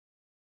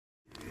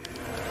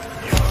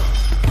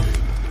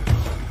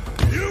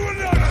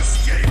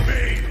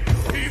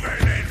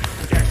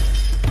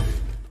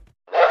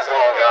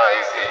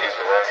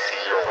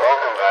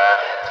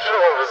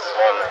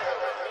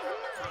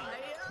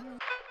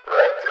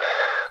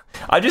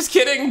I'm just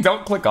kidding.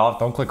 Don't click off.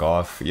 Don't click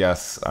off.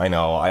 Yes, I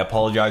know. I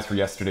apologize for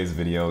yesterday's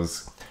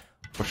videos.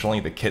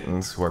 Fortunately, the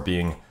kittens who are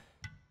being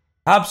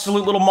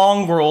absolute little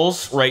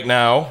mongrels right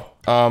now.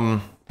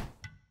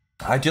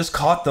 I just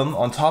caught them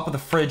on top of the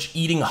fridge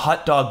eating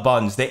hot dog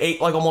buns. They ate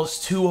like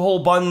almost 2 whole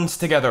buns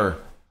together.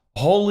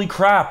 Holy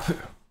crap.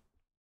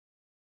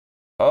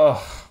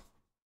 Ugh.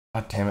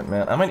 God damn it,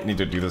 man. I might need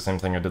to do the same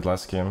thing I did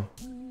last game.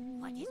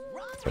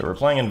 They were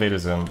playing INVADER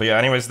ZIM. But yeah,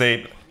 anyways,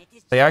 they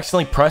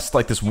accidentally pressed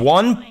like this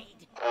one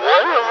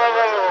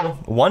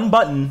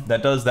button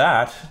that does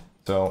that.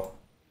 So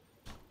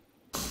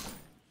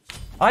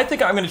I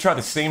think I'm gonna try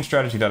the same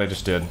strategy that I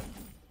just did.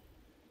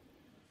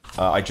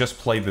 I just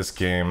played this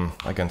game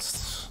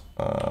against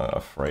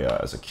Freya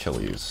as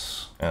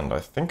Achilles, and I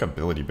think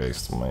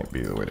ability-based might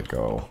be the way to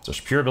go.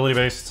 Just pure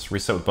ability-based,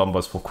 reset with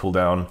Bumbus, full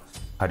cooldown,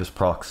 high just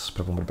procs,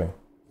 bing.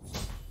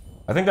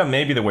 I think that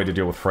may be the way to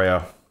deal with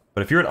Freya,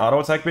 but if you're an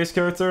auto-attack based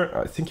character,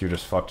 I think you're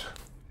just fucked.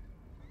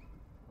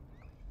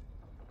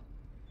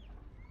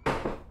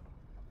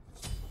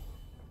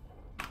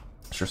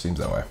 Sure seems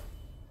that way.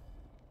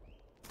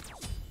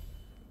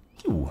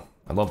 Ew.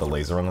 I love the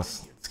laser on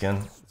this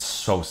skin. It's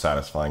so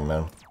satisfying,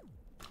 man.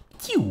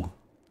 Ew.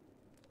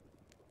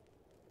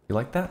 You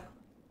like that?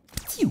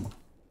 Ew.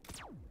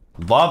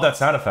 Love that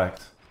sound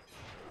effect.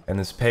 And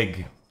this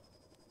pig. I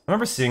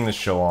remember seeing this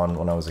show on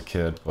when I was a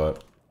kid,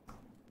 but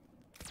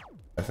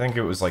I think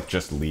it was like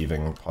just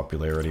leaving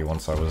popularity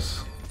once I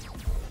was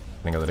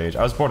getting of that age.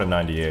 I was born in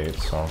 '98,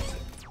 so I'm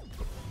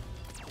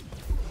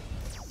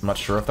not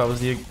sure if that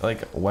was the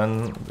like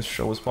when the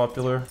show was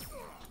popular.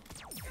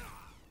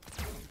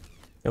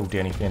 Yo,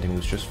 Danny Phantom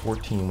was just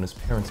 14 when his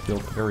parents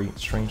built a very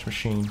strange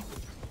machine.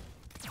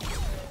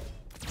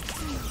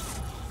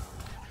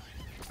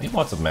 I need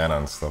lots of mana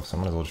and stuff, so I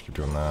might as well just keep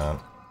doing that.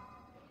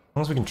 As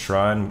long as we can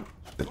try and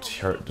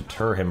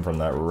deter him from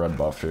that red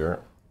buff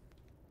here.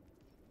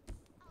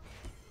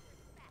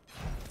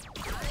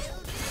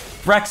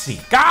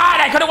 Rexsi!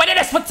 God, I could've went in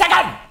a split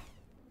second!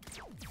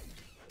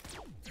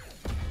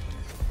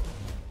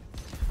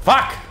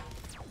 Fuck!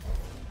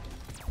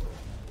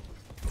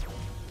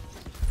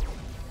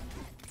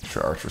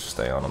 Sure, archers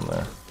stay on him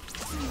there.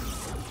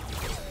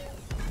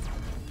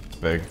 It's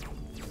big.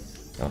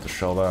 Gonna have to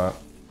shell that.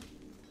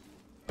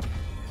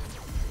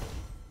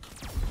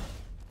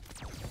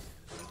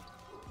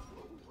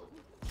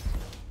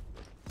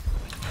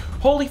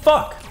 Holy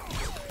fuck!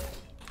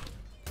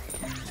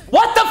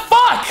 What the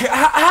fuck?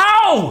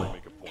 How?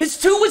 His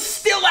 2 was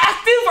still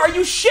active? Are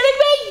you shitting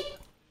me?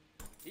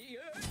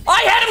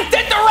 I had him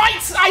dead to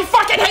rights! I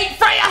fucking hate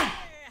Freya!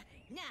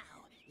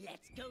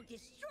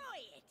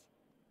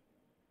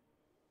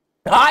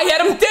 I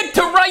had him dead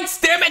to rights,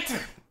 damn it!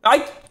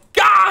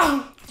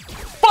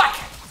 Fuck!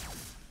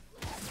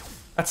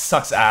 That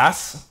sucks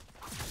ass.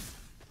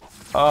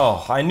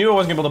 Oh, I knew I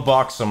wasn't gonna be able to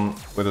box him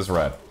with his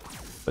red.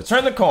 But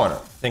turn the corner,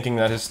 thinking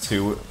that his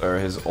 2, or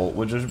his ult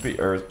would just be,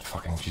 or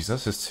fucking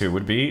Jesus, his 2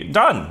 would be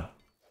done.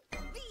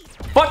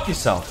 Fuck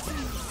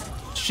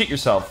yourself. Shit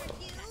yourself.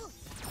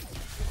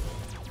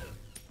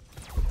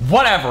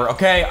 Whatever,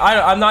 okay?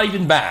 I'm not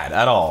even mad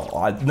at all.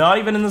 Not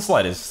even in the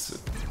slightest.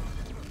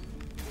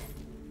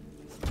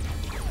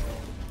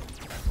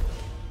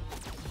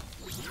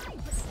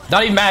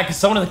 Not even mad because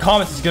someone in the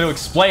comments is going to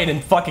explain in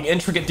fucking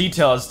intricate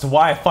detail as to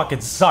why I fucking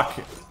suck.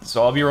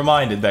 So I'll be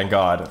reminded, thank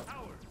God.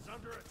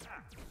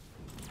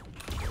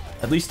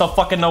 At least I'll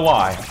fucking know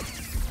why.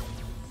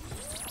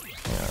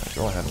 Yeah,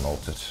 go ahead and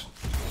ult it.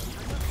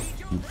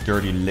 You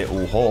dirty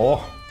little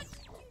whore.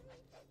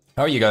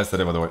 How are you guys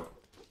today, by the way?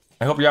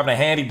 I hope you're having a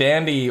handy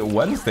dandy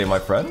Wednesday, my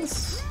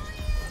friends.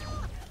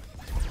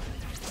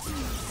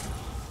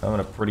 I'm having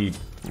a pretty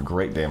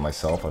great day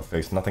myself. I've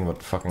faced nothing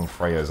but fucking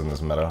Freyas in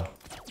this meta.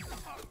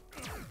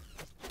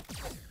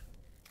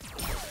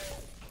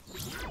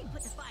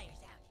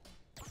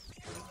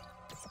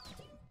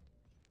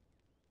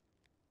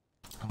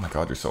 Oh my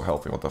god, you're so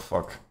healthy, what the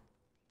fuck?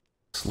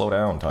 Slow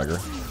down, Tiger.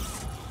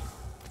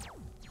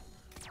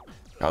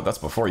 God, that's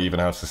before you even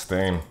have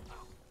sustain.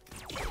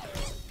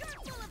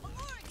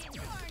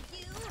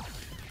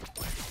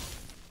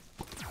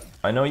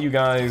 I know you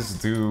guys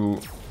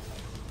do...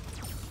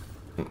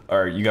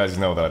 Or you guys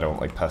know that I don't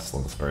like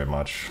Pestilence very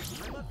much.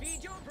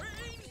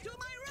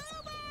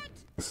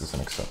 This is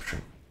an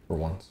exception. For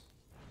once.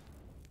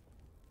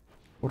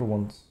 For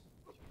once.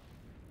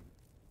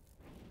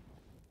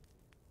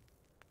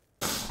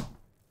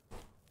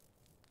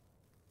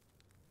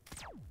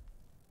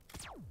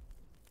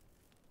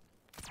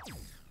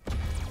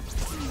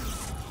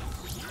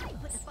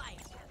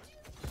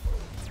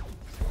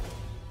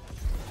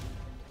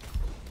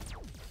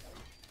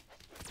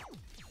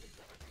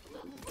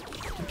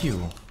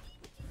 Pew.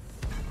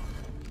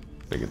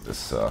 Gotta get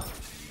this, okay,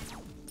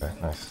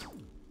 nice.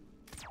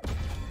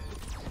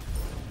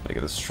 Gotta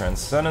get this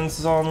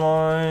Transcendence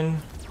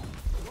online.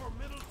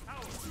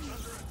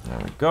 There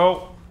we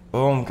go.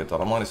 Boom, get that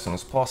online as soon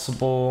as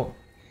possible.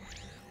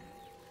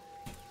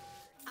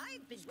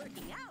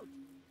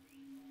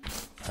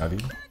 Have you?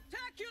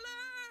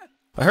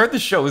 I heard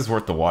this show is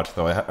worth the watch,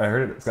 though. I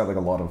heard it's got like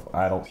a lot of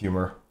adult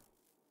humor.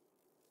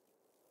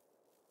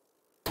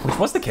 Which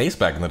was the case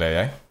back in the day,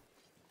 eh?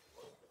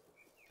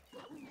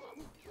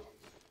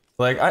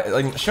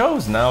 Like,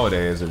 shows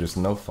nowadays are just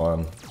no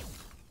fun.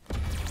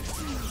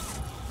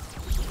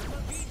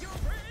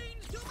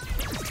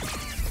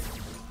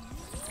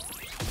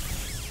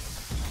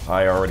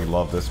 I already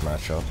love this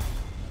matchup.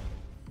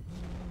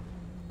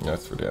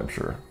 That's for damn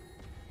sure.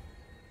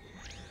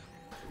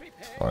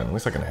 Fine, at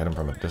least I can hit him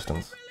from a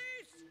distance.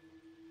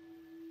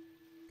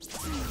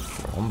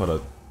 I'm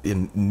gonna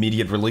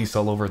immediate release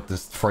all over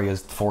this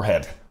Freya's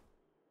forehead.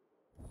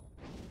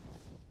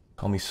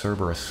 Call me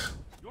Cerberus.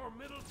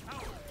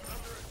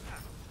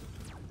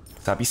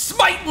 I'll be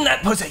smiting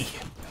that pussy!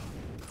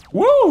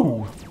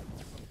 Woo!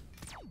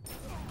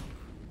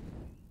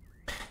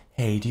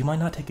 Hey, do you mind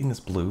not taking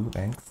this blue?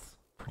 Thanks.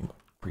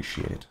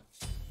 Appreciate it.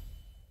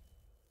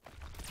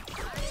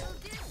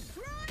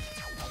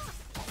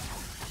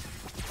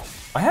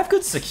 I have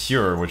good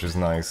secure, which is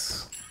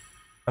nice.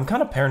 I'm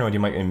kind of paranoid you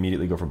might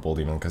immediately go for Bull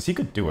Demon, because he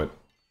could do it.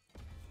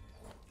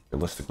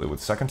 Realistically, with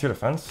second tier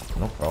defense,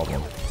 no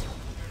problem.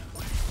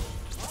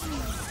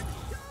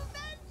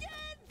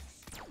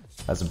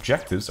 As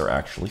objectives are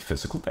actually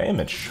physical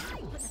damage.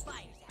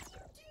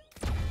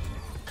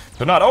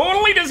 So not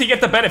only does he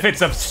get the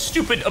benefits of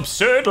stupid,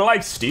 absurd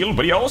lifesteal,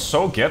 but he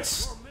also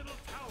gets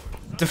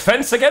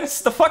defense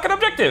against the fucking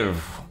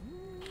objective.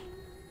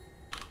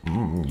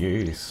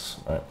 Yes.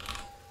 Alright.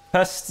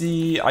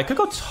 Pesty. I could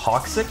go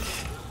Toxic.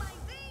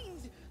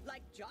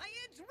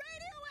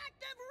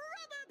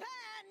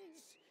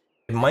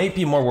 It might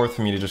be more worth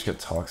for me to just get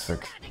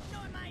Toxic.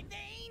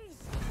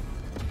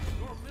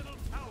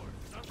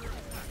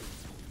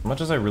 As much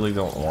as I really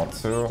don't want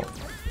to.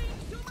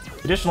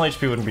 Additional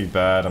HP wouldn't be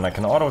bad, and I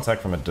can auto-attack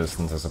from a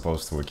distance as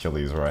opposed to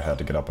Achilles where I had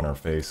to get up in her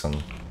face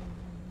and...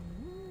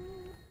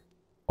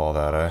 all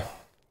that, eh?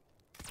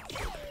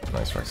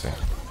 Nice, Rexsi.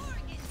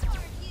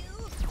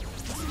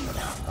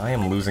 I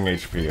am losing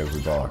HP as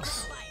we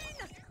box.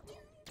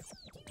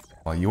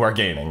 While you are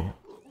gaining.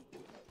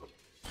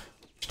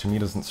 Which to me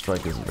doesn't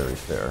strike as very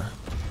fair.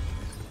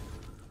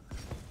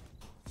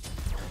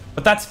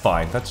 But that's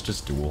fine, that's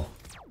just Duel.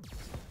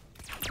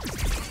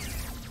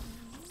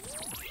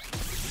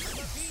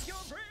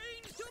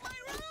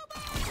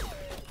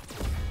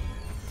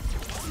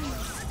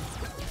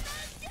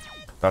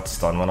 That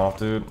stun went off,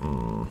 dude.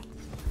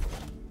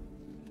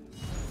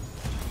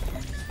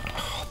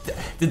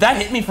 Did that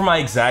hit me for my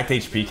exact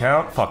HP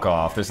count? Fuck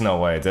off. There's no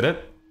way. Did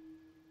it?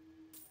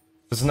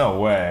 There's no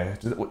way.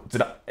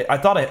 Did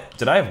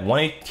I have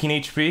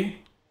 118 HP?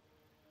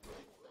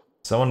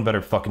 Someone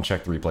better fucking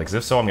check the replay, because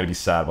if so, I'm gonna be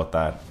sad about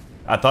that.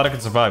 I thought I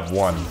could survive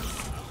one.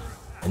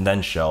 And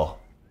then shell.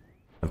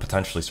 And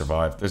potentially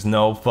survive. There's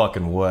no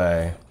fucking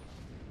way.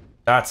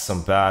 That's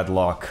some bad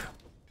luck.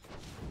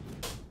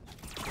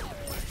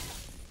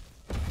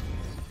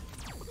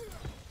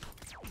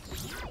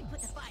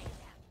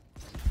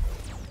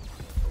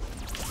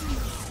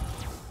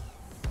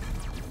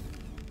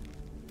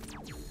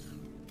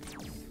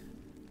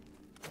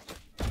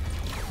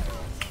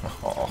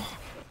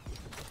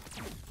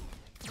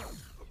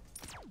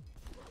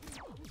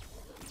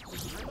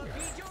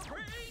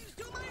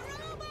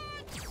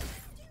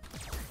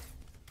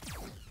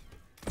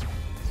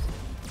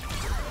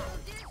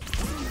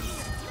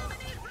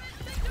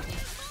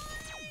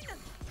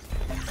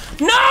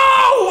 No!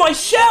 I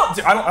shelled!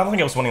 Dude, I don't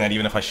think I was winning that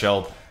even if I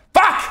shelled.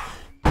 Fuck!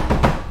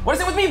 What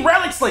is it with me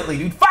relics lately,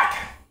 dude? Fuck!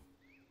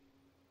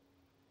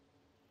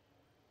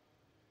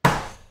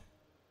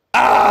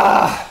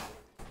 Ah!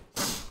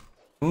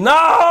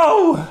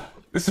 No!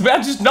 This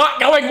match is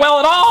not going well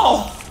at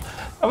all!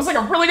 That was like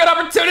a really good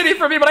opportunity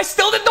for me, but I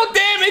still did no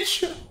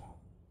damage!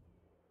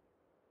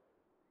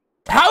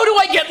 How do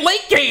I get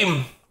late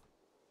game?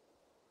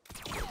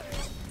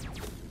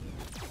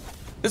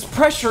 This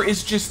pressure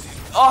is just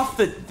off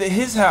the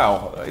his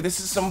how.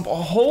 This is some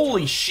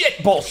holy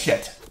shit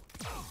bullshit.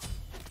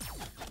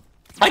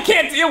 I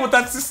can't deal with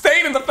that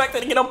sustain and the fact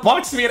that he can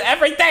outbox me and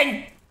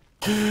everything.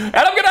 And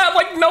I'm gonna have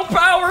like no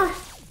power.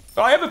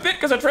 I have a bit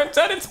because of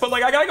Transcendence, but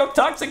like I gotta go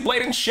Toxic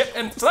Blade and shit,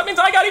 and so that means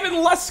I got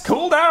even less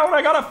cooldown.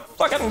 I gotta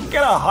fucking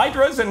get a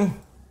Hydras, and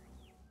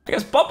I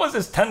guess Bubba's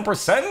is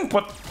 10%,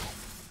 but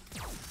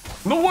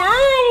the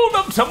world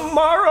of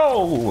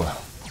tomorrow.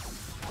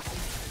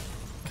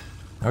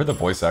 I heard the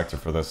voice actor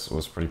for this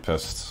was pretty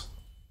pissed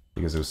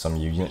because it was some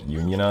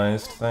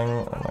unionized thing.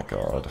 Oh my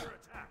god.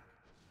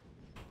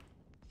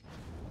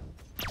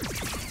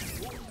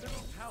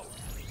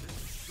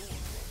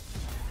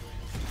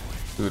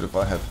 Dude, if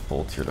I had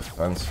full tier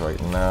defense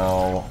right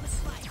now,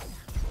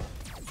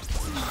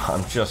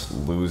 I'm just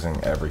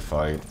losing every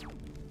fight.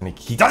 And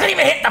he doesn't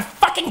even hit the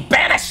fucking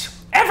banish!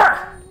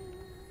 Ever!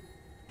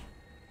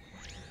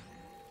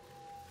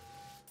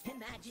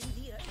 Imagine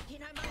the Earth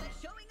in Armada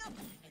showing up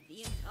and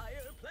the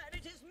entire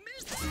planet is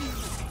missing!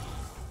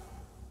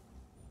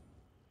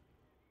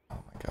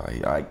 Oh my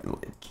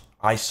god,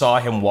 I saw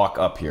him walk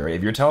up here.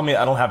 If you're telling me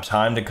I don't have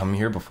time to come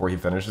here before he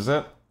finishes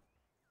it,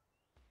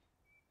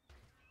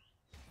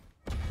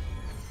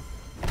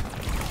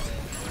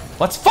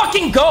 Let's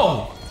fucking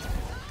go!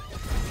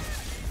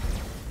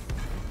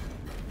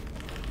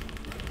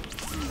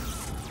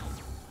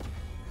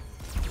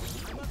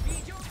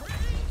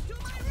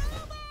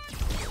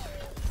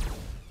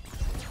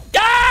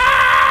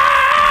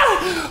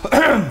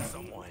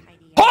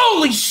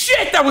 Holy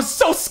shit, that was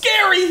so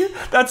scary!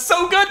 That's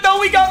so good. No,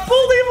 we got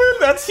pulled even.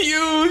 That's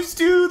huge,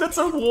 dude. That's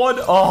a one.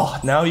 Oh,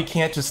 now you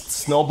can't just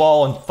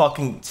snowball and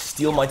fucking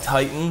steal my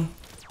Titan.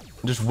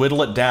 Just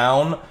whittle it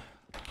down.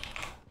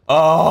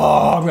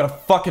 Oh, I'm gonna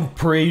fucking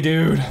pre,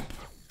 dude.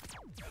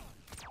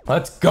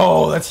 Let's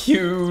go. That's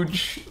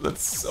huge.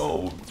 That's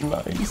so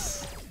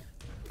nice.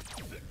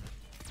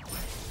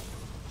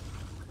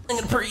 I'm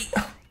gonna pre.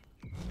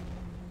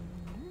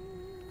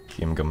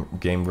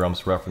 Game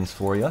Grumps reference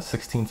for you.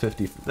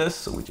 1650 for this,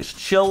 so we just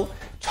chill.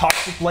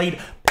 Toxic Blade,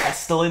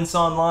 Pestilence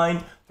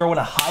online. Throw in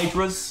a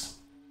Hydras.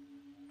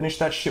 Finish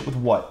that shit with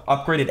what?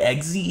 Upgraded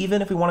Eggsy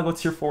even, if we want to go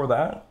tier 4 of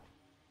that.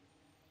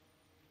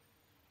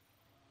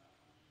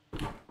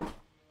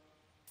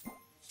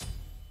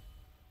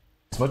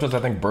 As much as I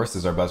think Burst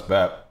is our best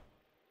bet.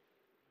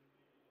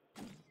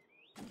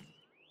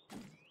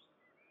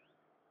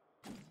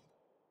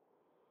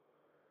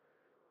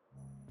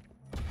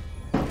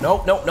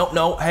 No, no, no,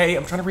 no. Hey,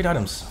 I'm trying to read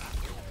items.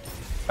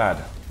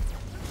 Bad.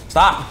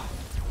 Stop!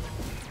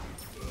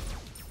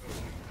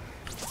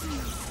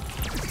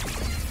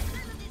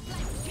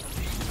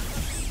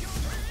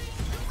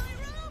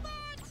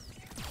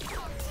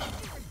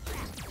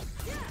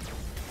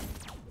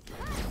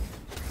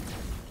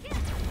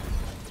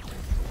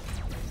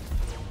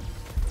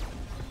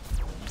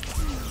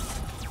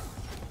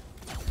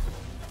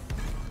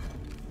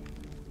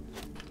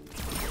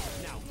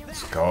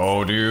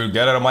 Go, dude.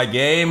 Get out of my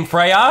game,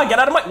 Freya. Get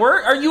out of my...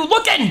 Where are you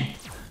looking?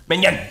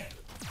 Minion.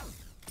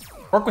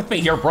 Work with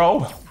me here,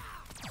 bro.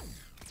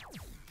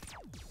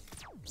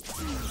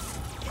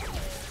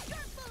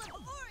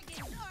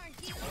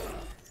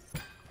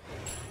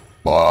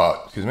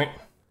 Excuse me.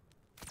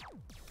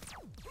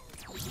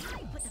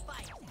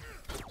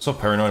 So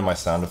paranoid my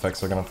sound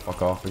effects are gonna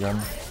fuck off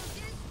again.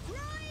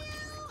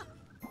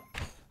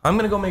 I'm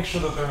gonna go make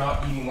sure that they're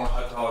not eating more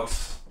hot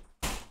dogs.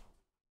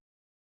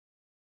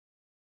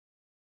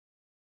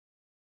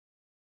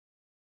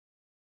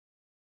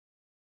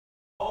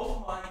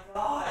 Oh my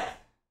god!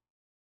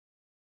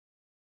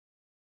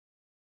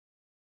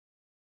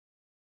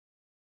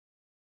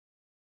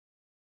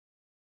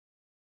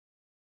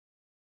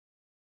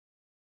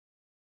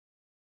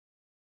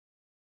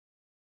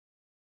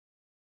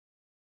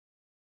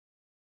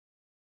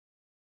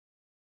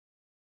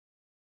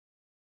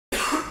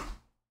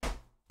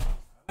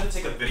 I'm gonna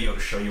take a video to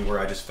show you where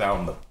I just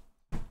found them.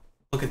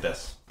 Look at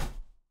this.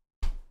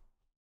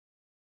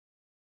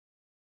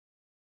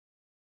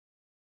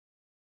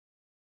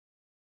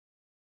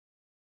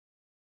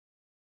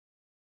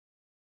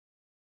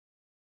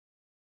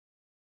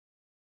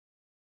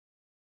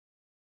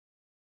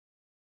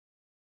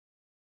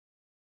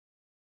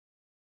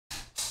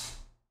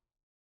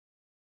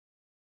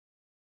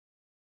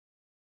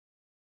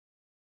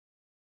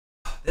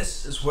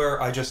 This is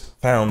where I just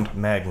found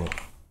Magni.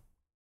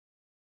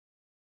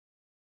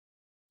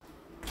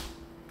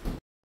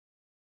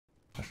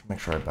 I should make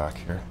sure I'm back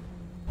here.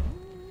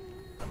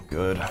 I'm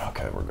good.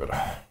 Okay, we're good.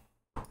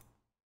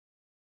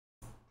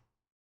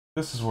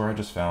 This is where I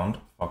just found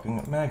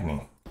fucking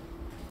Magni.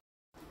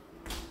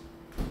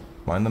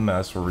 Mind the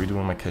mess, we're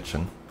redoing my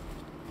kitchen.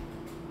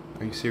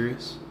 Are you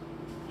serious?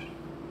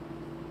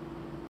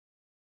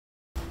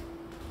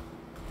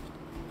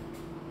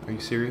 Are you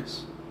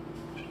serious?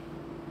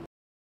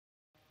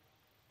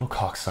 Oh,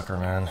 cocksucker,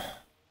 man.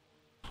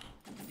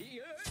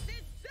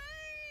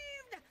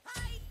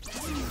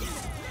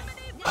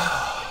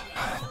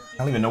 I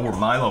don't even know where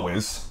Milo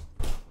is.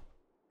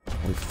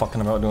 We're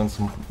fucking about doing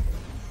some...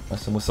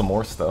 messing with some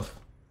more stuff.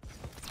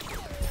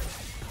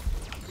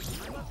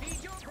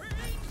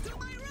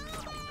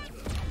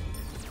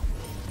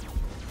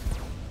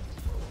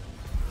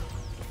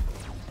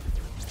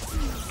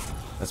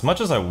 As much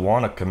as I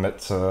want to commit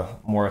to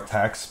more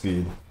attack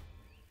speed,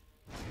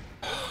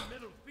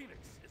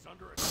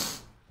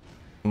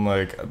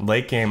 like,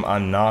 late game,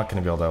 I'm not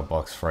going to be able to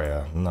outbox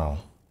Freya. No.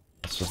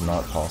 It's just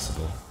not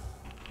possible.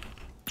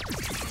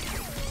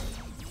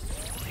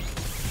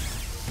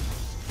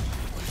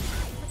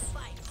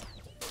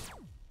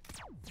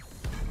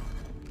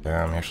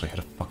 Damn, he actually hit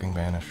a fucking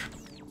banish.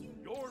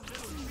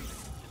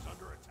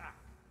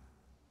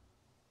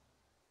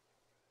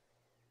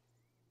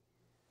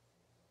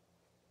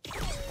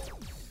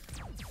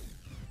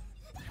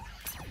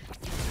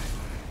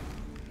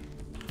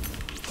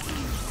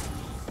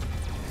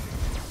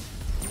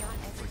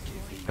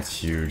 That's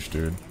huge,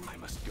 dude.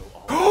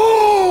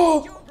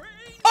 Oh!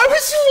 I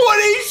was 1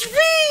 HP!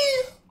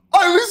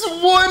 I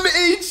was 1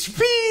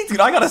 HP! Dude,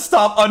 I gotta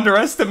stop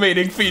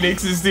underestimating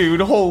Phoenixes,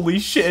 dude. Holy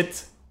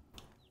shit.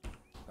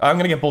 I'm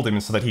gonna get Bull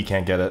Demon so that he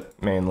can't get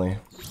it, mainly.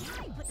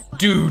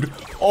 Dude,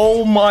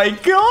 oh my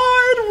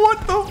god!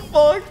 What the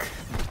fuck?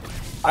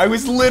 I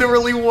was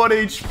literally 1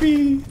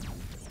 HP.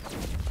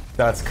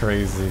 That's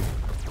crazy.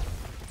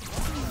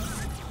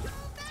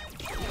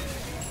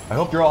 I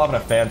hope you're all having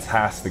a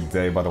fantastic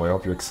day, by the way. I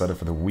hope you're excited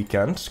for the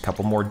weekend. A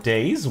couple more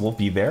days, we'll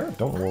be there.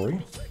 Don't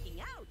worry.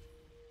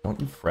 Don't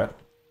you fret,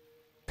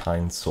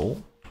 kind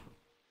soul.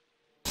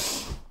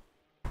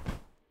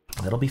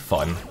 That'll be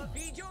fun.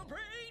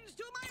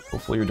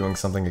 Hopefully you're doing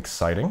something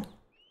exciting.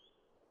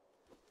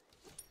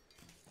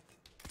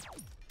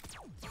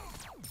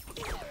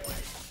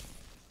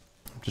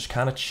 Just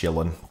kind of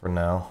chilling for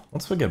now.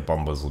 Once we get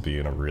Bumbas, we'll be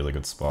in a really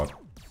good spot.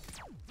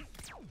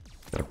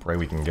 Gotta pray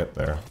we can get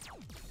there.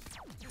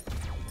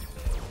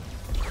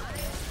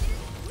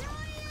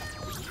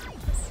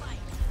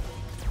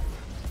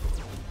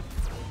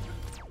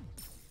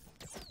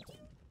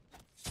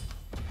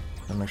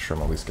 Gotta make sure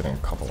I'm at least getting a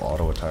couple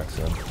auto attacks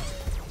in.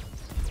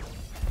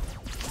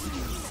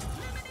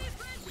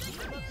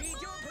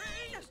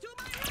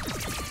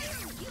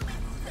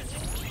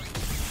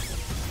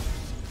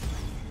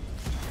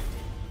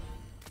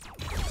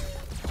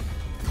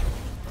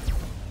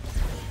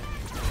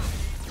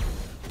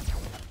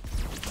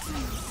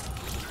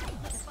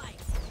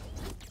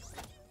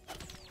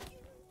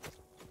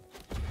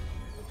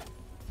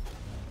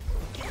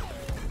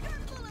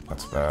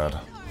 That's bad.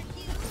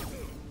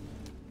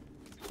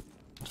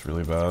 It's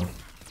really bad.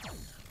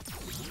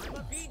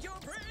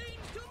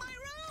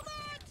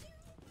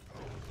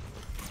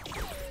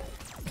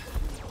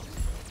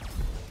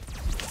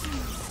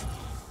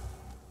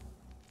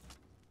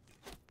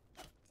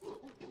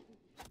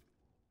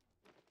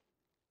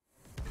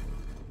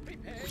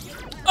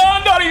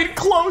 Oh, not even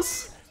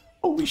close!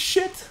 Holy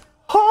shit!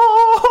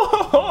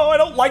 Oh, I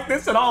don't like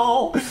this at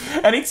all!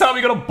 Anytime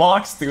we go to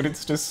box, dude,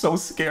 it's just so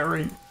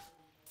scary.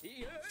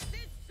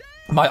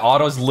 My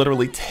autos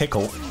literally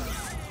tickle. Let's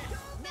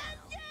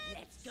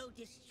go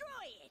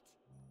destroy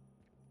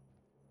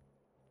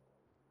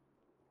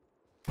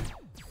it.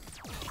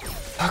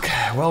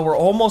 Okay, well, we're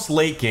almost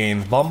late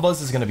game.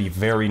 Bumbas is gonna be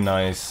very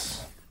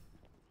nice.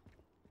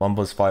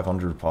 Bumbas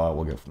 500 pot,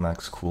 we'll get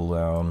max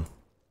cooldown.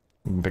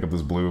 We can pick up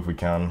this blue if we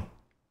can.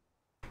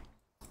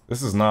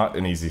 This is not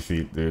an easy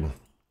feat, dude.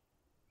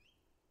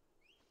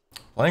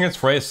 Playing against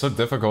Frey is so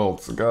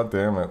difficult, god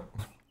damn it.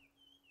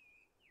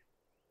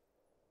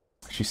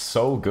 She's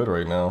so good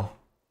right now.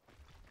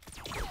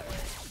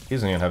 He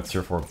doesn't even have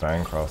tier 4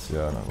 Bancross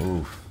yet.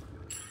 Oof.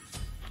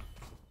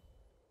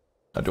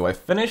 Now, do I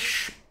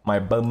finish my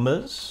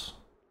Bumbas?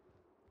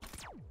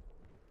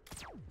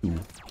 Pew,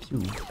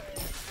 pew.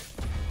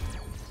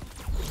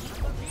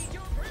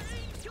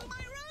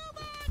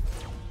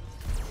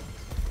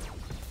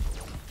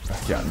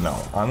 Yeah, no.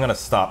 I'm gonna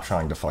stop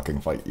trying to fucking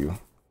fight you.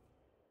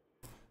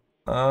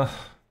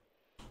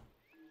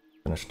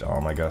 Finish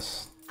Dom, I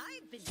guess.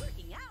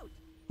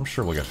 I'm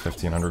sure we'll get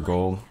 1500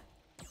 gold.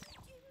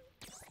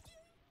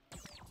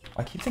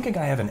 I keep thinking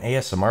I have an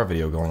ASMR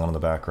video going on in the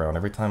background.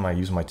 Every time I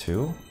use my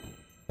 2,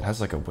 it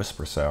has like a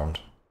whisper sound.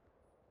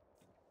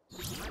 You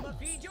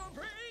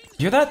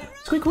hear that?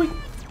 Squeak, squeak.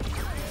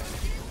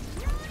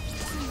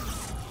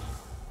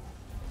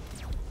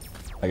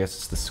 I guess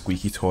it's the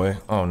squeaky toy.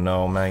 Oh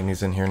no,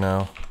 Magni's in here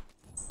now.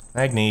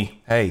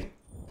 Magni, hey.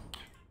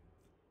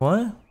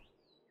 What?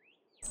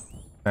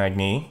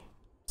 Magni?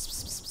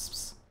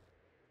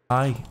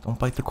 Hi, don't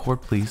bite the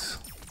cord, please.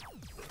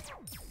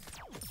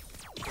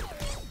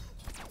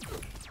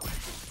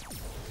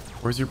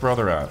 Where's your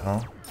brother at,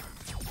 huh?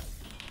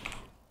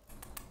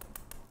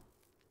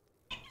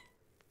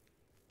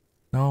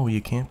 No,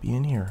 you can't be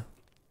in here.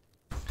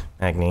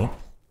 Magni?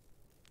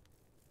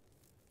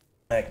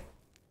 Mag...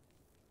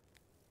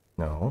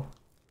 No.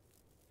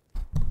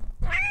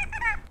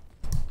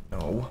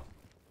 No.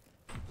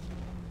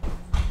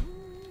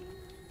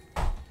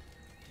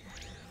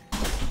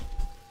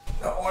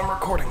 Oh, I'm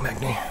recording,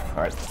 Magni.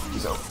 Alright,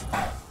 he's out.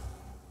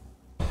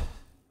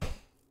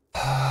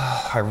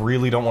 I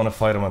really don't want to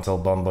fight him until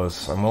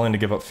Bumbas. I'm willing to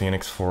give up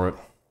Phoenix for it.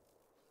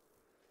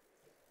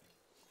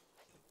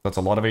 That's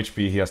a lot of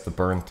HP he has to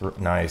burn through.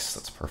 Nice,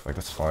 that's perfect,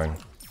 that's fine.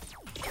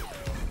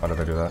 How did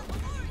I do that?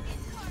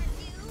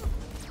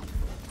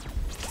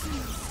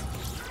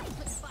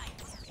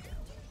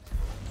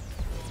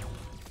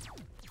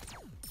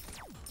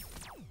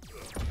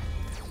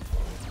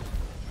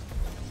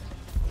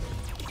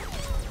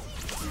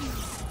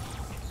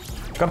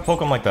 Gotta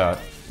poke him like that.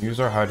 Use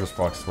our Hydra's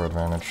box to our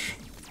advantage.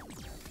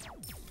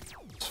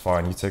 It's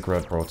fine, you take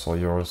red, bro, it's all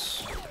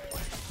yours.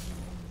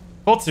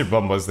 Both your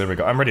Bumbas, there we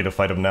go. I'm ready to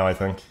fight him now, I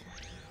think.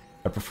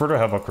 I prefer to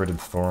have upgraded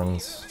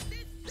Thorns.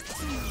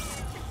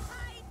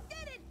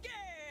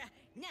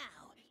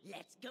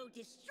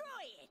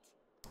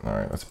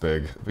 Alright, that's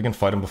big. If we can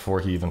fight him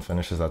before he even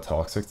finishes that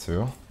Toxic,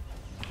 too.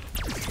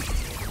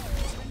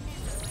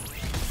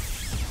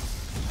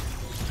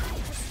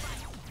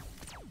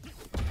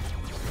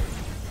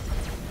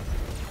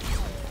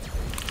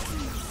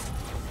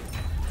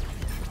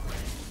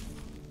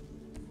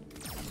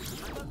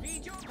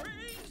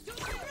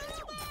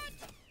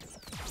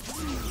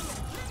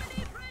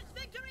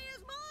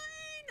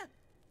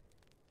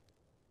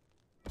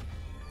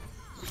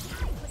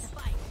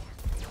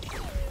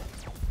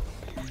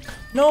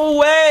 No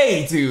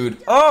way, dude!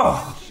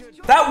 Oh!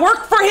 That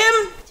worked for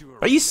him?!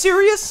 Are you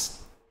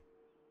serious?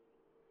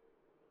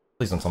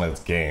 Please don't tell me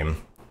that's game.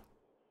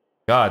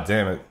 God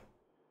damn it.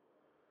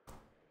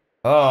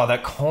 Oh,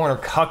 that corner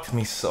cucked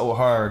me so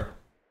hard.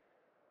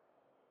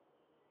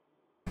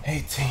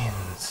 18,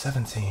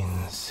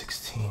 17,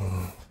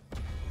 16.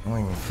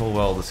 Knowing full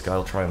well this guy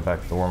will try and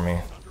backdoor me.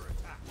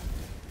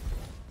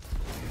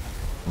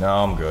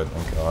 No, I'm good,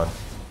 thank god.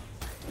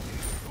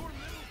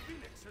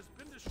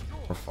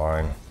 We're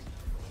fine.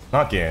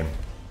 Not game.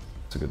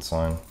 It's a good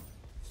sign.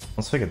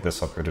 Once we get this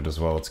upgraded as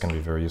well, it's gonna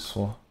be very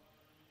useful.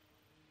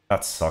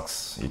 That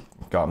sucks. He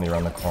got me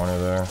around the corner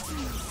there.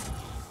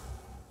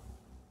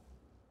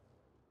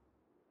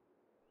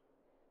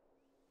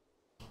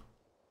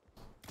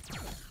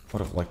 Would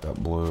have liked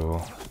that blue.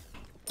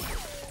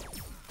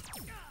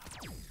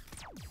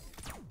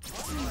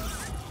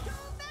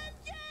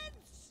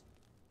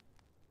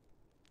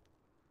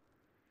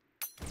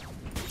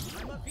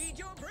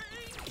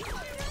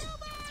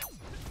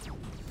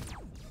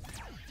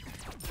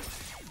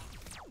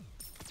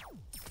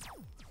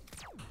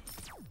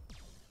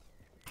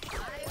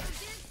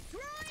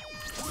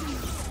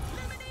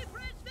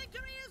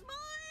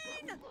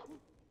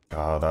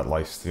 God, that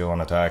lifesteal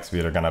and attack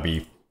speed are gonna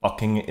be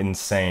fucking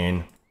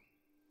insane.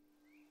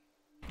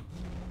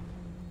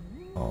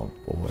 Oh,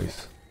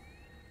 boys.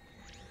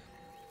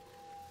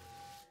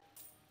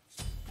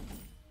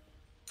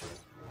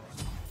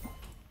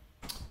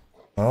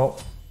 Well,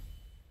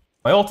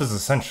 my ult is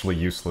essentially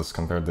useless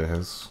compared to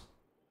his.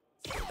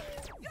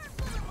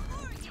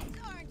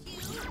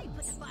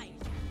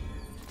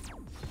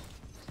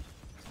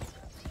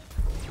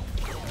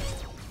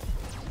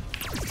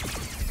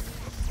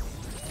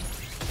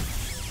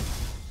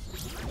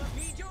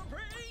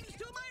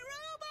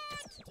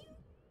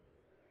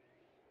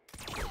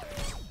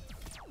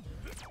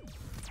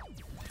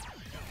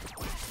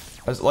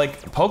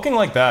 Like, poking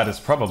like that is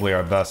probably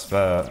our best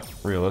bet,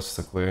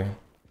 realistically.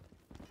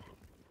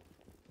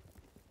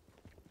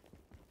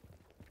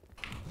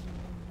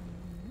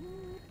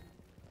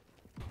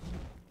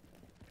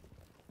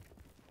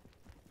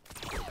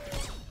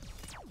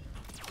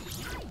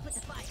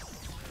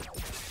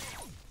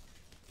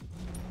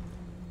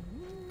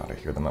 Gotta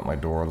hear them at my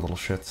door, little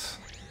shits.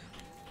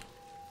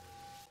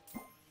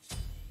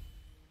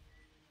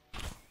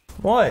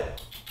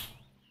 What?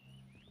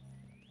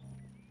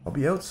 I'll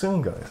be out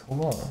soon, guys.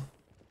 Hold on.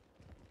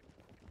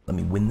 Let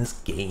me win this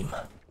game.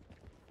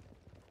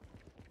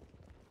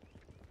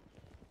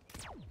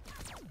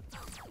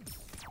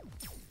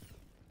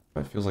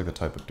 It feels like the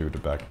type of dude to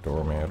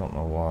backdoor me. I don't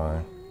know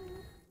why.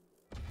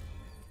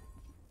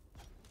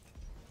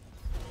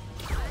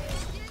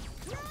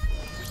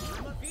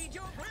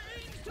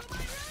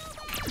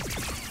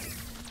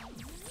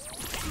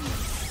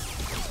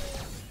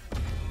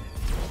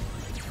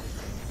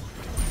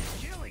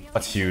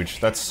 That's huge.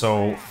 That's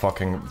so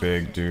fucking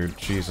big, dude.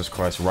 Jesus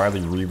Christ.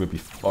 Riley Reed would be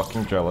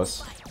fucking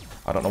jealous.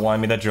 I don't know why I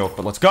made that joke,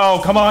 but let's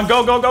go! Come on!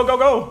 Go, go, go, go,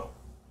 go!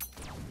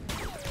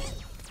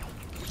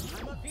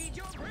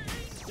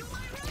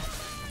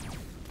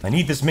 I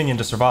need this minion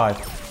to survive.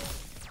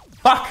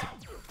 Fuck!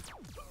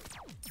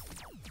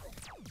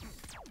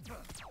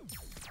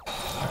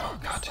 Oh,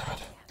 God damn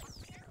it.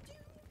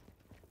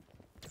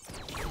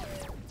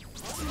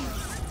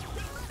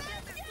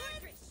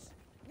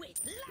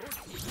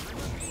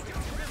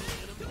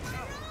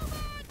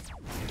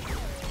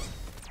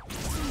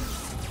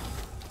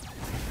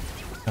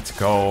 Let's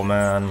go,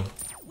 man.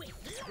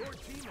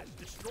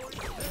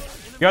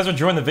 If you guys are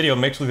enjoying the video,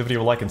 make sure to leave the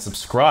video a like and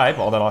subscribe.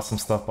 All that awesome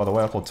stuff, by the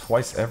way, I upload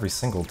twice every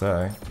single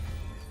day.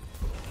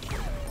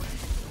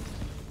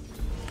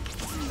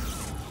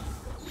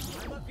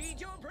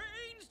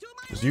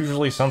 There's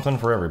usually something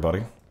for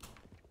everybody.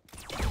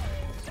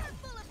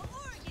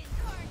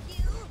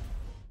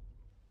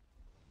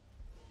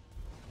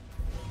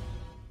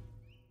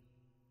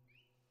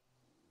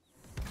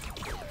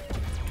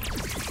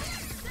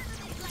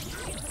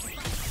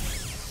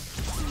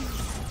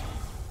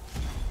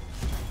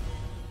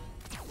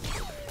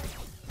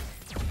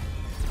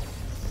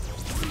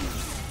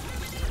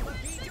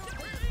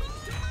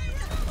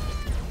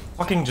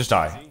 Fucking just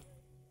die.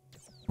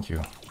 Thank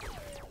you.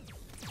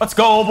 Let's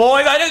go,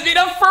 boys! I just beat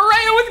a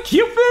Freya with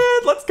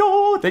Cupid! Let's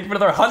go! Thank you for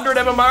another 100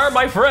 MMR,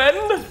 my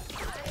friend!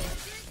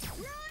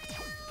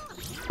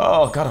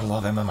 Oh, gotta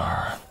love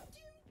MMR.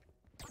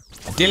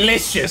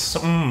 Delicious!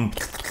 Mmm.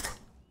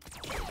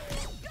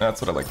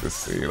 That's what I like to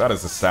see. That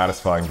is a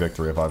satisfying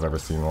victory if I've ever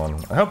seen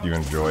one. I hope you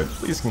enjoyed.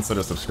 Please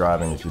consider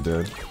subscribing if you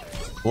did.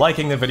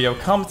 Liking the video,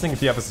 commenting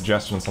if you have a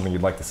suggestion on something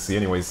you'd like to see.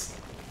 Anyways,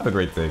 have a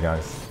great day,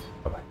 guys.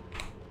 Bye-bye.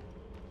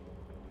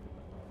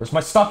 Where's my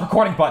stop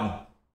recording button?